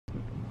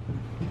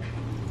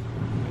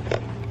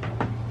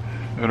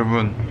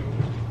여러분,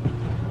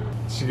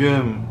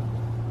 지금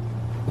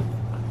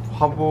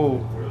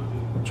화보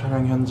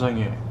촬영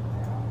현장에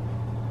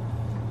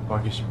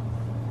와 계십...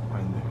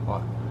 아닌데,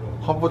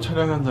 화보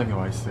촬영 현장에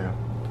와 있어요.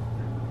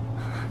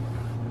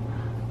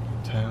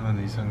 다양한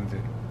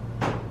의상들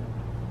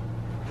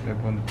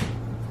매번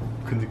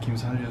그 느낌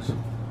살려서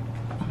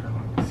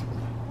촬영하고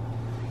있습니다.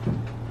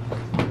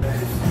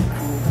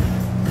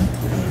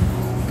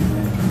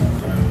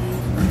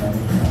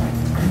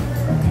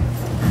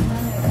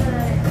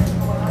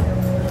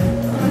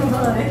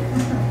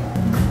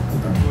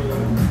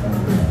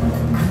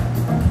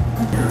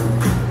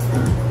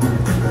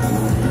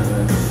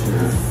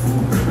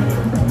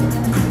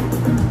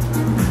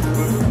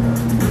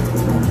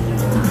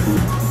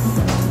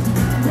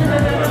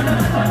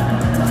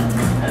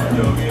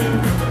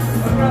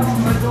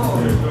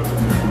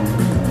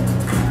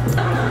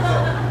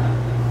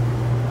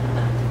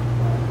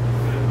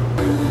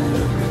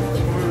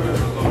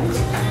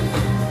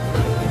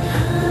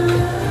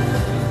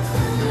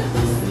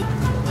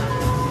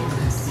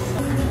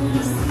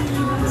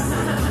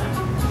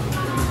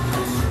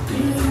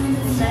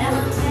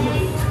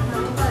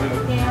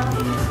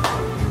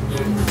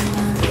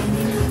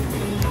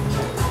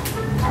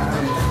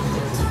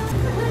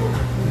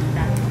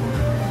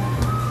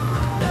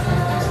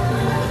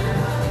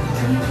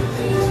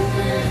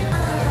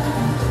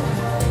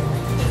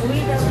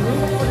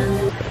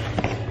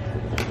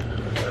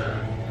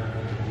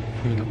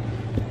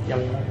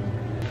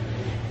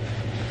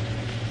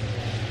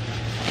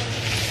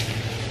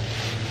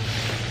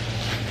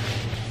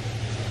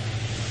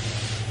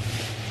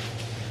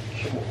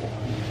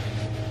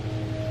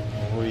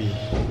 오이.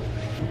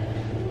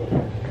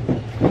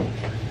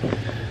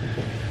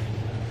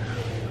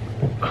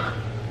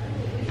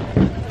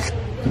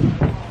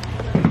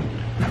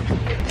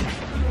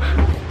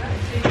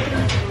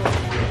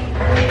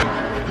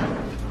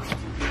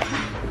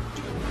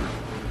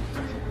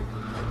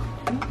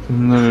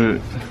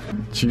 오늘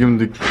지금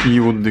이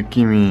옷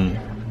느낌이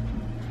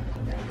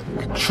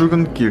그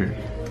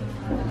출근길.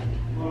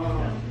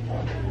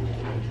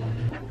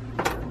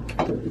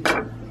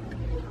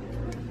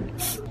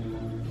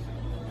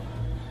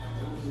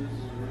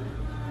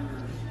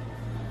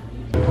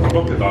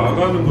 밖에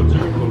나가는 거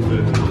찍을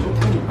건데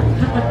소품이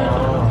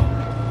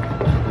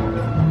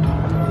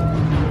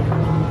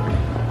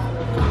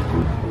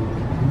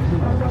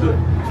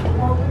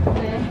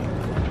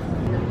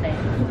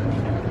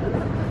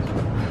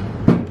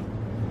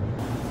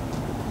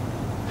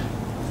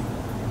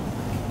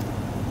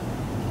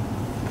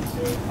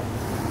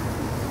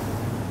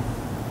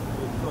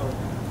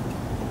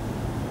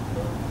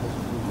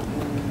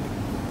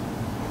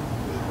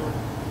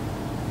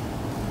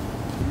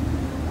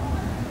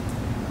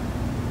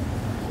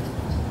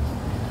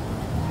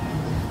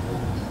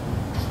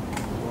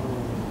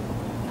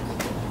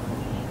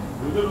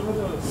그대로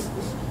사진 하나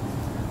찍고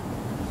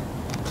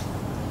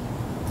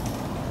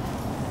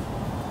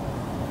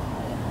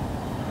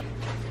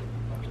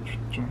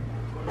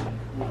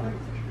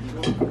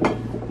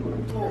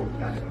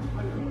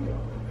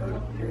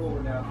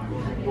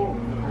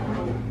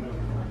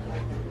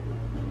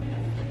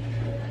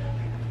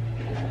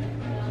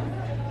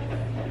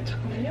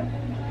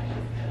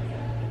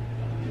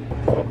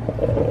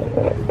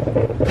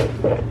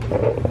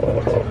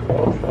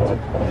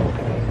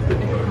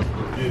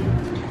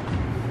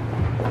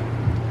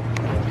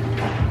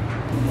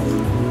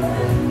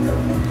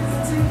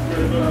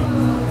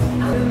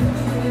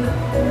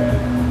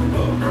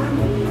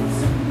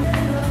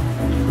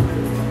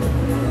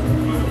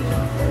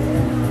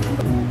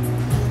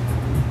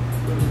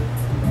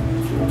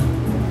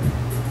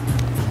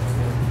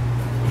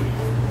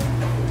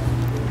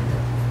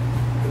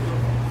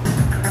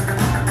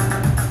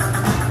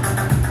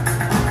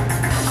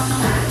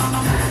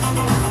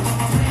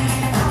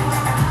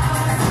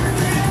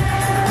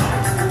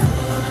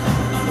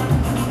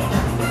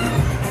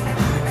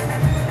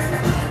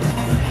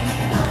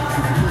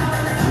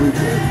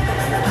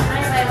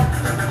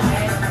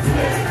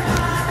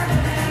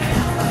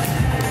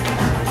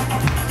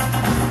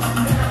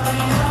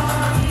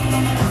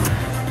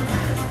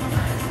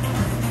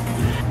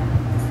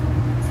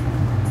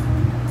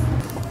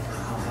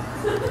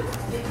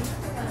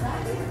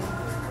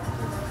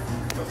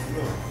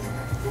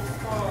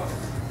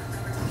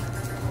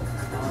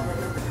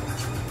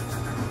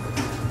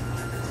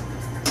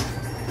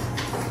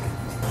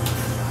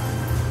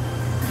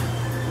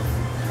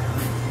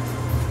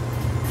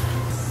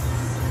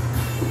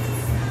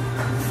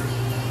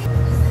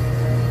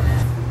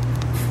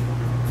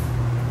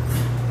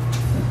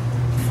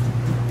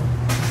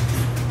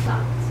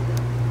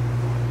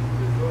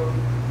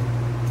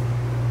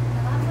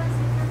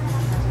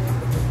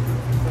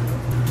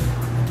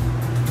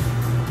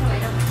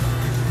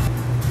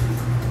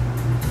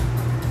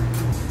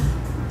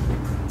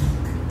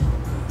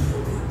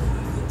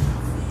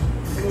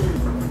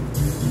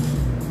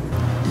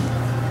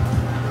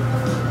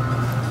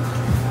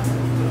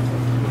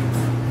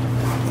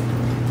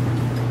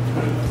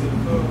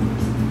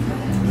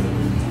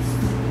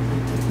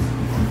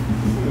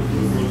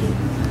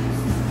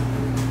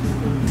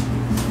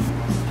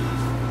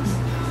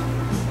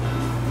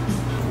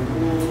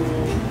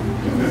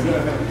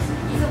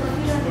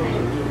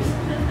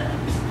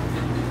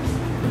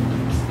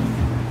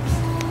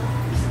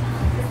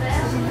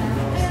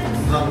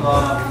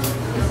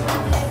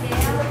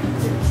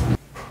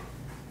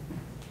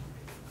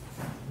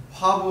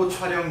화보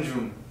촬영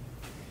중.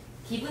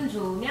 기분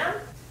좋으면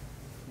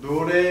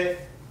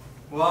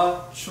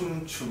노래와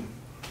춤춤.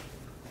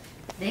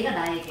 내가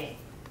나에게.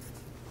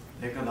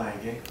 내가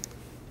나에게.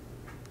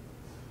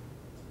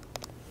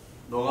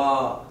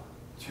 너가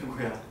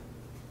최고야.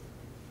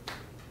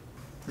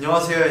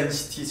 안녕하세요,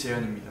 NCT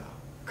재현입니다.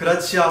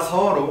 그라치아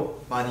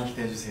 4월호 많이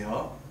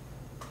기대해주세요.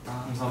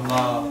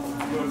 감사합니다.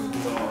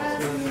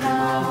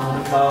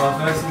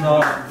 수고하셨습니다.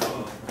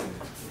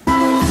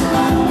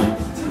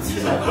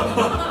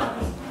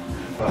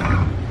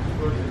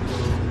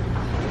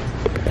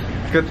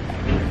 끝.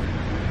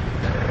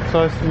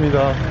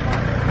 수고하셨습니다.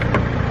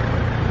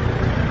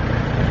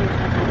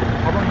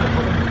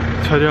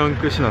 촬영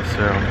끝이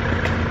났어요.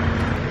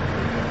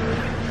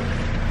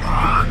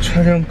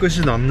 촬영 끝이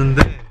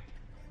났는데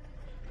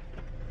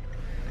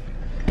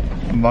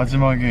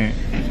마지막에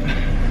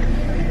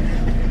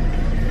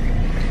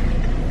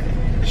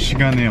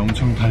시간에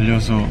엄청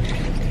달려서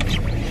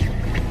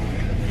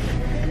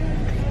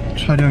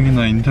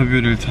촬영이나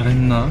인터뷰를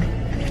잘했나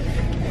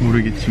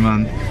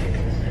모르겠지만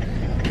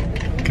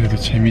그래도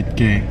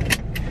재밌게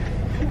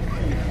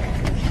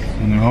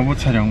오늘 화보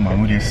촬영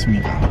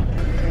마무리했습니다.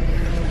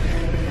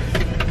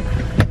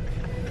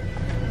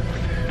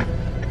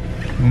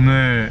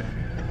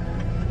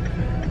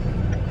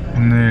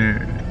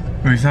 오늘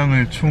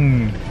의상을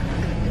총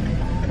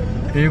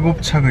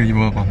 7착을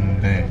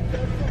입어봤는데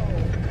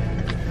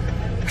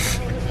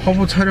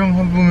화보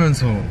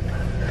촬영해보면서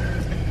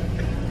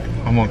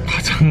아마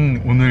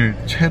오늘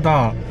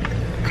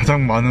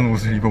가장 많은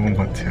옷을 입어본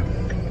것 같아요.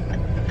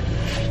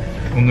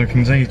 오늘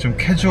굉장히 좀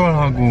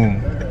캐주얼하고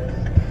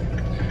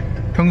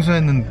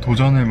평소에는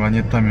도전을 많이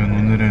했다면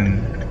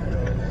오늘은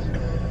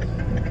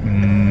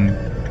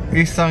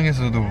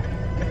일상에서도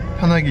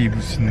편하게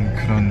입을 수 있는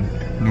그런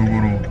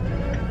룩으로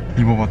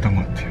입어봤던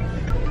것 같아요.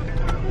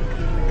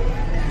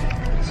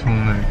 그래서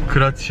오늘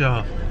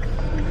그라치아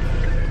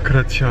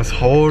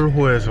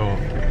 4월호에서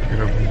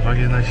여러분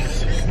확인하실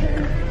수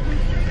있으니까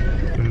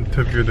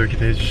인터뷰도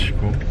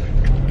기대해주시고,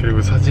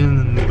 그리고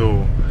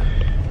사진도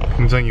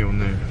굉장히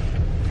오늘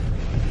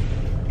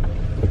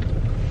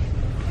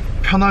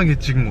편하게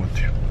찍은 것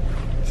같아요.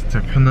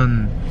 진짜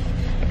편한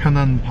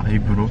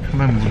바이브로,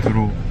 편한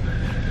무드로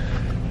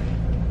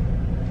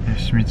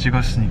열심히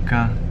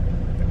찍었으니까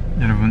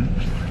여러분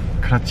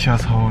그라치아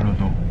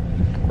 4월호도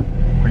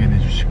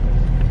확인해주시고,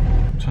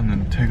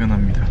 저는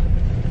퇴근합니다.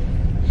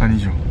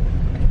 아니죠,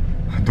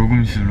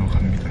 녹음실로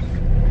갑니다.